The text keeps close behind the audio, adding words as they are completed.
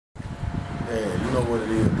Yeah, you know what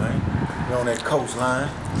it is, man. We on that coastline,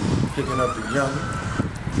 picking up the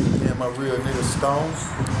youngin'. And my real nigga Stones,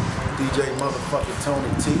 DJ motherfucking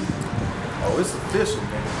Tony T. Oh, it's official,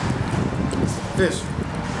 nigga. It's official. You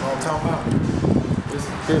know what I'm talking about? It's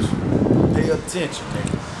official. Pay attention,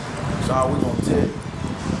 nigga. That's all we gonna tell you.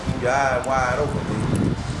 Keep your eyes wide open,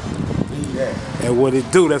 nigga. Leave that. And what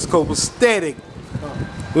it do, that's COPESTETIC.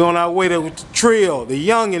 We on our way to the Trill, the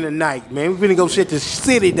youngin' tonight, man. We finna go shut the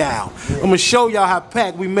city down. Yeah. I'm gonna show y'all how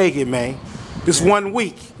packed we make it, man. This 1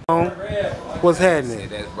 week. What's happening?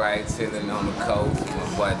 That's right, chilling on the coast. My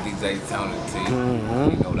boy Djtony T.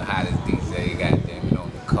 You know, the hottest DJ, goddamn it, on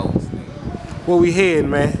the coast, nigga. Where we heading,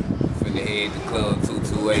 man? Finna head to Club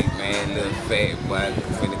 22EIGHT, man. Lil Phat, boy.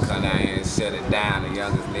 Finna come down here and shut it down. The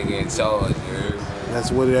youngest nigga in charge, you heard? That's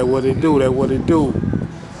what it do. That's what it do.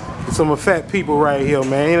 Some fat people right here,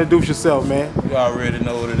 man. Introduce yourself, man. You already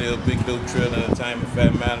know what it is. Big Dude Trill Entertainment,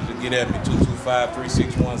 Fat Manager. Get at me,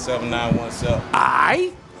 225-361-7917.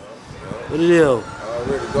 Aight? What it is?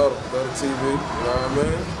 Already go to TV, you know what I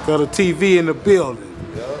mean? Got a TV in the building.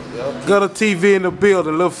 Yep. Got a TV in the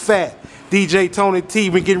building, Lil Phat. Djtony T,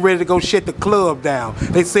 we getting ready to go shut the club down.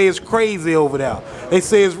 They say it's crazy over there. They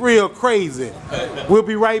say it's real crazy. We'll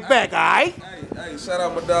be right back, aight? Hey, shout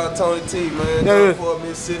out my dog Tony T, man. Down for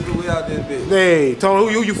Mississippi, we out there, bitch. Hey,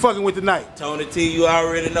 Tony, who you fucking with tonight? Tony T, you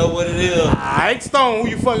already know what it is. Aight, Stone, who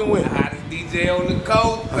you fucking with? Hottest DJ on the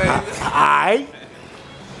coast, baby. Aight.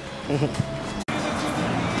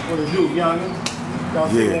 What it do, youngin'? Y'all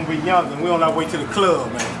say we won't be youngin'. We on our way to the club,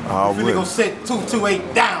 man. Already. We finna go set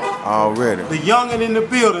 228 down. Already. The youngin' in the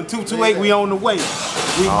building, 228, we on the way.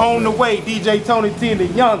 We on the way, Djtony T and the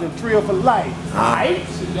youngin', Trill for life. Aight?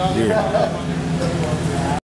 Yeah.